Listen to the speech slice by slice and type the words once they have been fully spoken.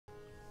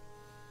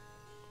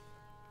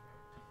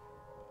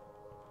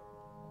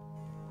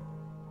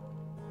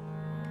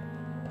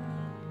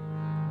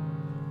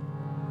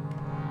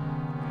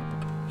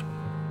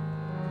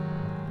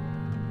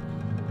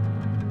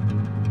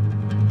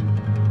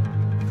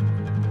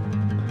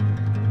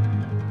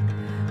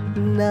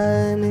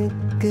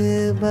नानक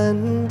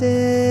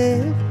बंदे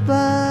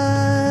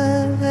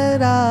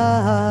बहरा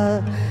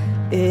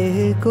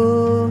एको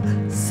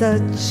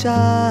सच्चा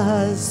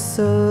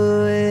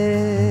सोए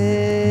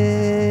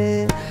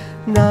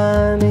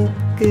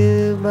नानक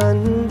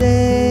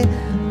बंदे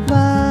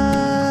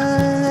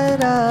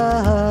बहरा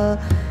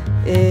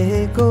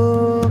एको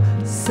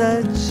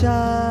सच्चा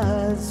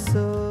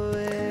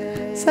सोए.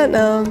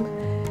 Satnam.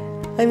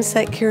 I'm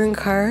Satkirin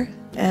Kaur,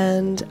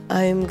 and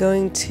I'm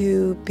going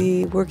to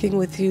be working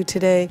with you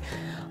today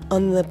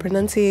on the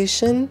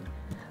pronunciation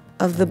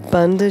of the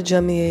Bhand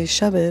Jammee-ai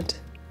Shabad.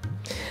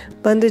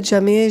 Bhand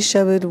Jammee-ai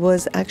Shabad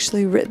was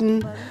actually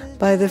written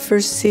by the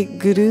first Sikh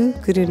Guru,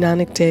 Guru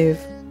Nanak Dev.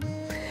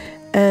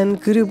 And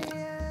Guru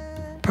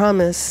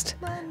promised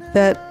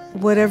that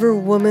whatever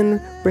woman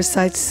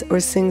recites or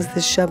sings the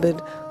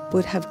Shabad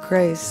would have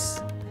grace.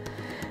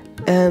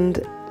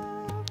 And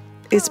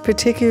it's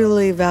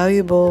particularly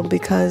valuable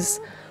because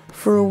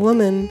for a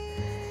woman,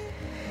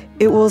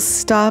 it will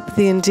stop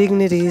the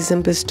indignities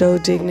and bestow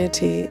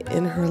dignity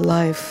in her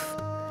life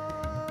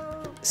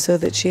so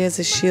that she has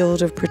a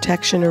shield of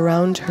protection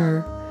around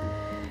her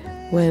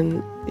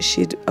when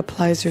she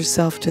applies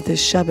herself to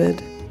this Shabad.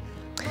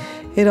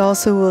 It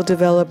also will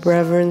develop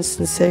reverence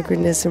and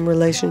sacredness in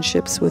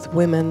relationships with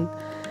women.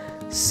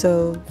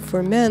 So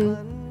for men,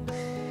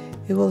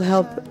 it will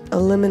help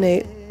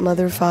eliminate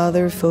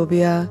mother-father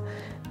phobia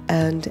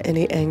and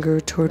any anger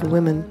toward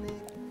women.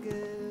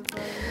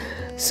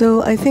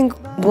 So I think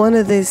one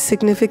of the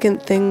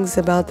significant things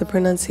about the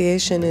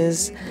pronunciation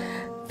is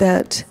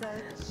that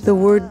the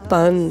word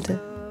Bhand,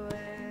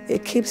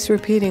 it keeps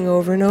repeating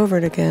over and over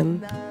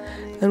again.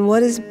 And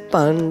what is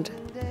Bhand?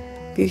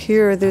 If you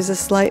hear there's a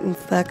slight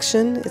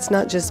inflection, it's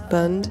not just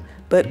Bhand,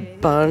 but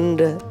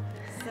Bhand,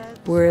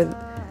 where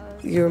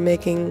you're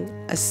making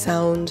a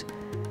sound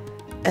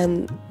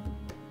and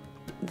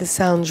the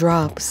sound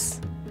drops.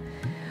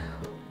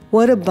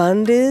 What a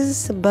Bhand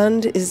is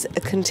a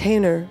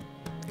container.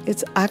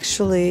 It's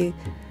actually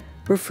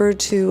referred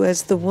to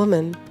as the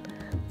woman.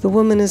 The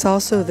woman is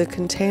also the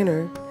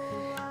container.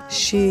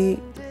 She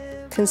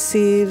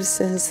conceives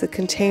as the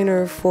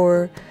container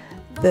for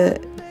the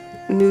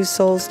new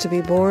souls to be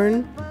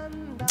born,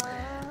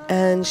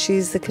 and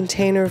she's the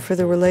container for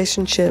the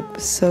relationship.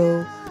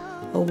 So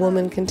a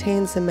woman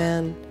contains a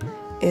man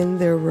in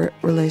their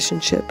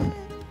relationship.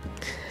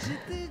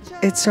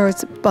 It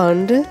starts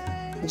Bhand,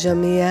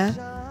 Jamee-ai,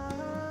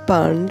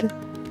 Bhand,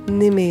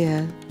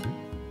 Nimee-ai.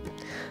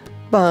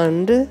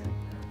 Bhand,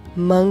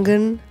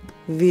 Mangan,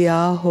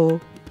 Viaho.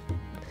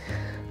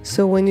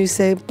 So when you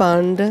say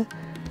Bhand,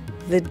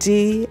 the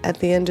D at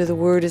the end of the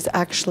word is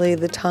actually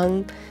the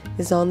tongue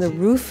is on the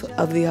roof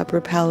of the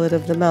upper palate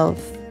of the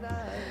mouth.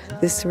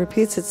 This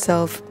repeats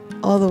itself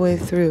all the way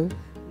through.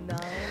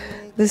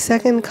 The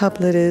second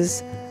couplet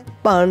is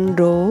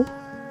Bhando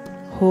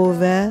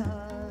hove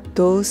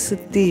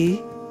dosti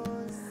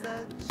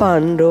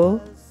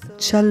Bhando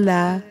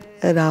chala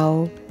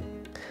rao.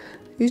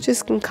 You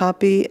just can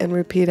copy and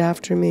repeat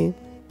after me.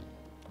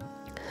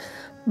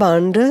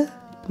 Bhand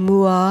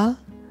mua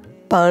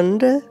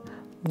Bhand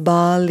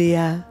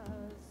balia.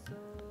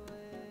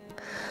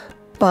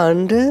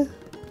 Bhand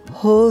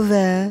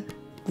hove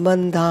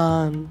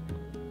bandhan.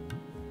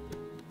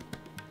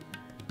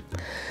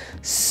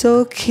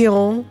 So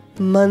kyon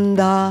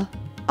manda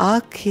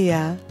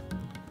akhiya.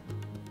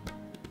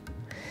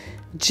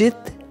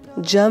 Jit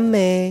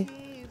jamme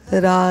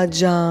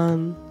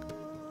rajan.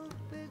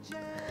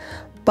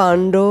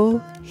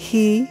 Bhando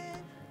hi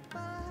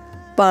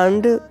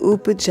Bhand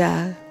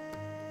upja.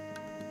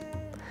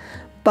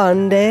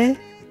 Bhande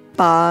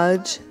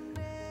paj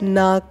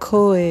na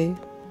khoe.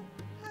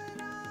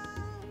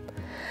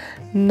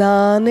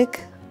 Nanak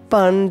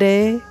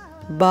Bhande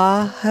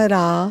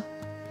bahara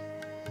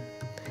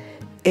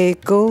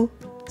eko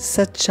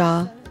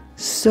sacha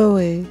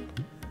soe.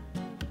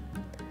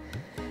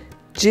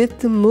 Jit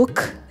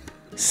mukh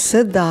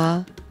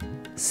sada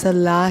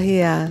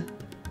salahya.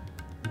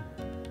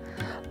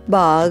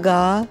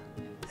 Baga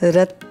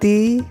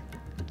rati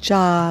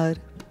char.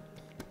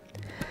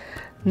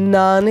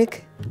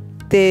 Nanak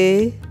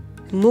te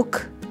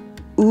mukh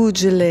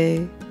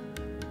ujle.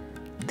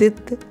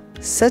 Tit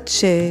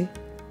sache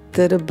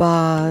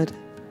darbar.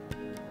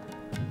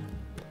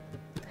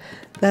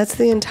 That's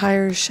the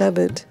entire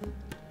Shabad.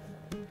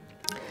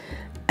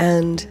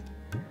 And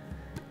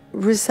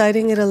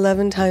reciting it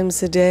 11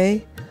 times a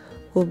day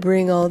will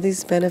bring all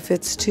these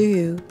benefits to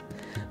you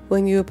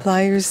when you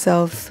apply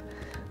yourself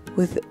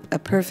with a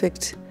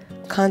perfect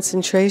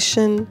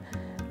concentration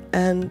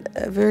and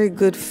a very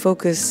good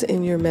focus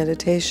in your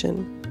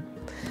meditation.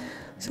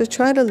 So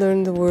try to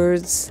learn the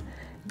words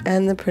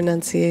and the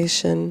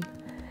pronunciation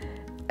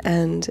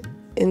and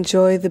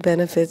enjoy the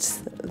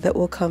benefits that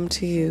will come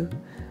to you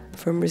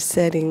from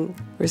reciting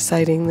this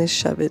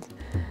Shabad.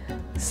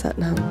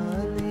 Satnam.